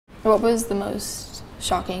What was the most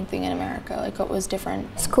shocking thing in America? Like, what was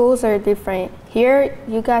different? Schools are different. Here,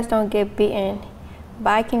 you guys don't get beaten.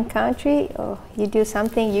 Back in country, oh, you do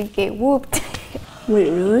something, you get whooped.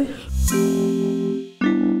 Wait, really?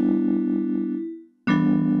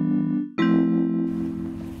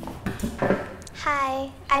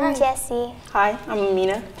 Hi, I'm Jessie. Hi, I'm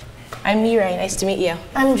Amina. I'm Mirai. Nice to meet you.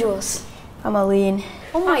 I'm Jules. I'm Aline.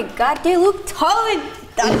 Oh my God, they look taller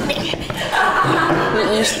than me.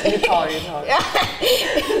 You're taller.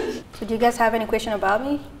 So do you guys have any question about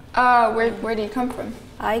me? Where do you come from?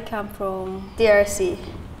 I come from DRC.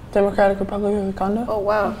 Democratic Republic of Uganda. Oh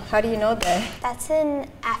wow, how do you know that? That's in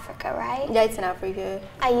Africa, right? Yeah, it's in Africa.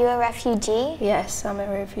 Are you a refugee? Yes, I'm a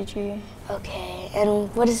refugee. Okay,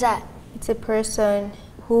 and what is that? It's a person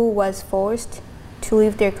who was forced to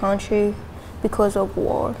leave their country because of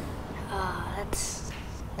war.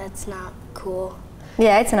 That's not cool.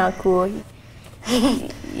 Yeah, it's not cool.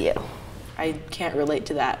 Yeah. I can't relate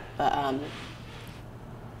to that, but wow,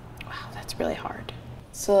 that's really hard.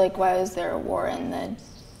 So, like, why was there a war in the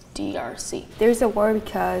DRC? There's a war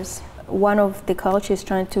because one of the cultures is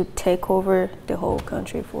trying to take over the whole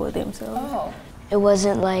country for themselves. Oh. It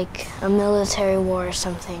wasn't like a military war or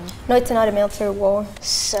something. No, it's not a military war.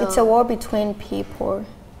 So It's a war between people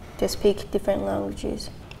to speak different languages.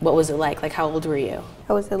 What was it like? Like, how old were you?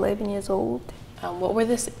 I was 11 years old. What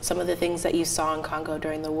were some of the things that you saw in Congo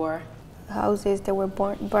during the war? Houses that were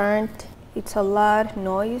burnt. It's a lot of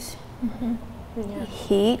noise,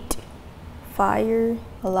 heat, fire,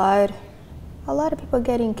 a lot of people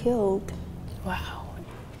getting killed. Wow,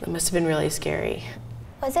 it must have been really scary.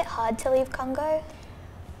 Was it hard to leave Congo?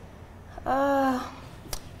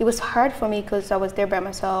 It was hard for me because I was there by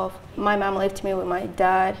myself. My mom left me with my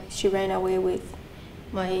dad. She ran away with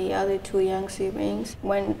my other 2 young siblings.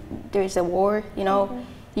 When there's a war, you know,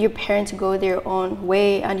 your parents go their own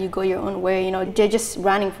way and you go your own way. You know, they're just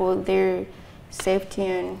running for their safety,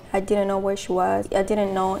 and I didn't know where she was. I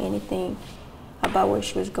didn't know anything about where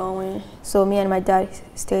she was going. So me and my dad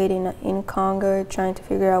stayed in Congo trying to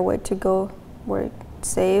figure out where to go, where it's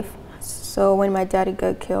safe. So when my dad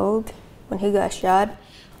got killed, when he got shot,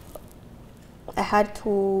 I had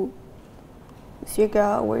to figure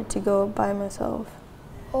out where to go by myself.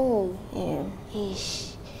 Oh, Yeah.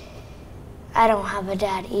 I don't have a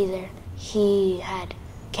dad either. He had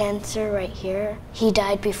cancer right here. He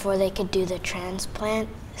died before they could do the transplant.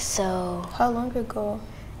 So How long ago?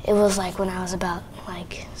 it was like when I was about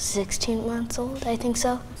like 16 months old, I think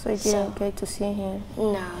so. So you didn't get to see him?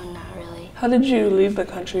 No, not really. How did you leave the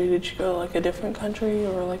country? Did you go like a different country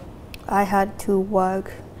or like? I had to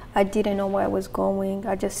walk. I didn't know where I was going.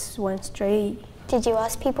 I just went straight. Did you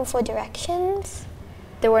ask people for directions?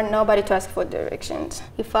 There were nobody to ask for directions.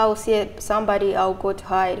 If I would see somebody, I'll go to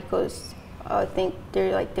hide because I think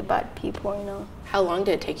they're like the bad people, you know. How long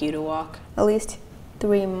did it take you to walk? At least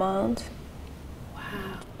 3 months.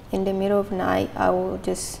 Wow. In the middle of the night, I will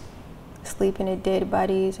just sleep in the dead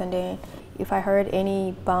bodies, and then if I heard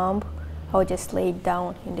any bomb, I would just lay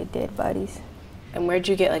down in the dead bodies. And where'd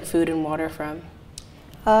you get like food and water from?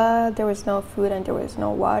 There was no food and there was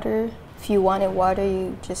no water. If you wanted water,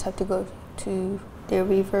 you just have to go to the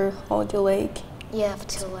river or the lake. You have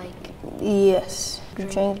to like, Yes,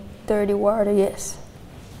 drink dirty water, yes.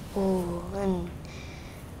 ooh, and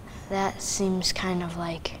that seems kind of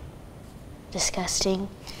like disgusting.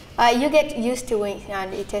 You get used to it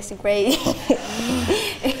and it tastes great.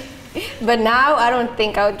 But now I don't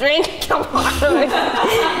think I'll drink water.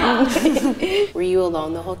 Were you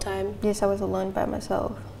alone the whole time? Yes, I was alone by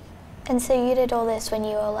myself. And so you did all this when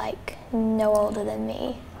you were like no older than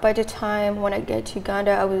me. By the time when I get to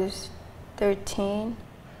Uganda, I was 13.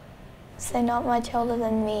 So not much older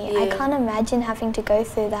than me. I Yeah. can't imagine having to go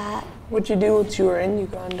through that. What'd you do once you were in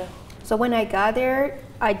Uganda? So when I got there,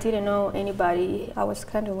 I didn't know anybody. I was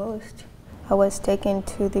kind of lost. I was taken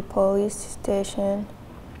to the police station,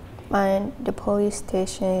 and the police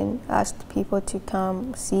station asked people to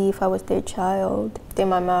come see if I was their child. Then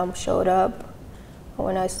my mom showed up.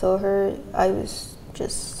 When I saw her, I was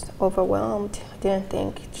just overwhelmed. I didn't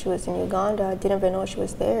think she was in Uganda. I didn't even know she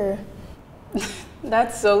was there.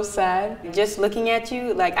 That's so sad. Just looking at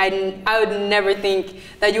you, like I would never think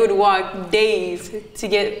that you would walk days to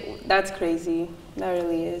get. That's crazy. That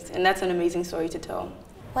really is, and that's an amazing story to tell.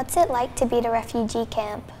 What's it like to be at a refugee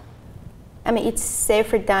camp? I mean, it's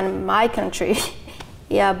safer than my country.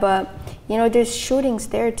 Yeah, but you know, there's shootings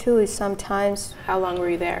there too sometimes. How long were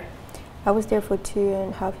you there? I was there for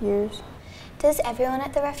 2.5 years. Does everyone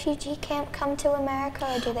at the refugee camp come to America,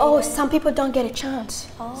 or do they? Oh, some people don't get a chance.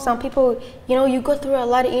 Oh. Some people, you know, you go through a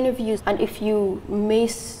lot of interviews, and if you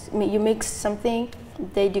make something,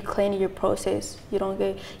 they decline your process. You don't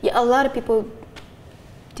get, yeah, a lot of people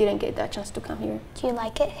didn't get that chance to come here. Do you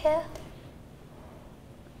like it here?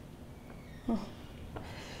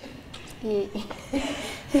 Yeah. You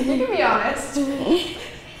can be honest.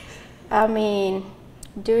 I mean,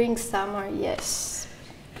 during summer, yes.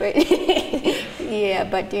 But yeah,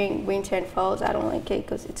 but during winter and falls, I don't like it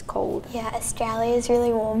because it's cold. Yeah, Australia is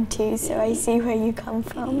really warm too, so I see where you come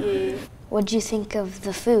from. Yeah. What do you think of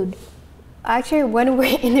the food? Actually, when we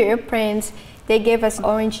were in the airplanes, they gave us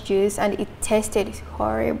orange juice and it tasted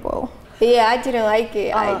horrible. Yeah, I didn't like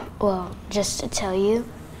it. Well, just to tell you,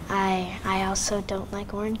 I also don't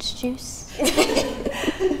like orange juice.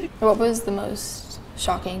 What was the most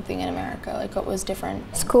shocking thing in America? Like, what was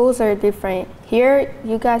different? Schools are different. Here,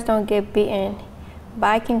 you guys don't get beaten.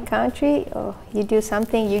 Back in country, oh, you do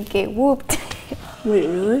something, you get whooped. Wait,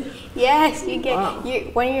 really? Yes, you get.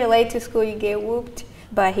 When you're late to school, you get whooped.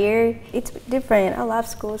 But here, it's different. I love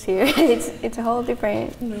schools here. It's a whole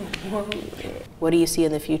different. What do you see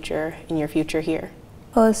in the future, in your future here?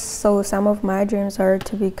 Oh, so some of my dreams are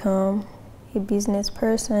to become a business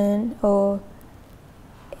person or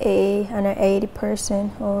an aid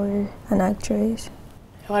person or an actress.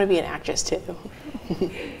 I want to be an actress too.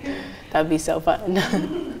 That'd be so fun.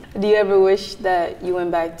 Do you ever wish that you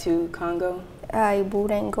went back to Congo? I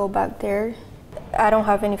wouldn't go back there. I don't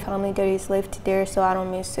have any family that is left there, so I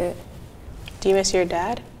don't miss it. Do you miss your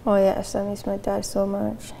dad? Oh yes, I miss my dad so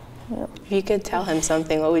much. Yeah. If you could tell him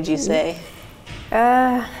something, what would you say?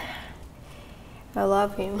 I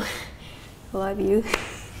love him. I love you.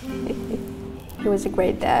 He was a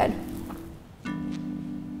great dad.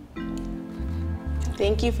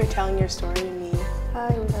 Thank you for telling your story to me.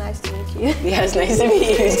 It was nice to meet you. Yeah, it's nice to meet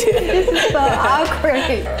you too. This is so awkward.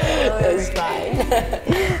 It was fine.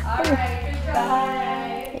 All right, good job.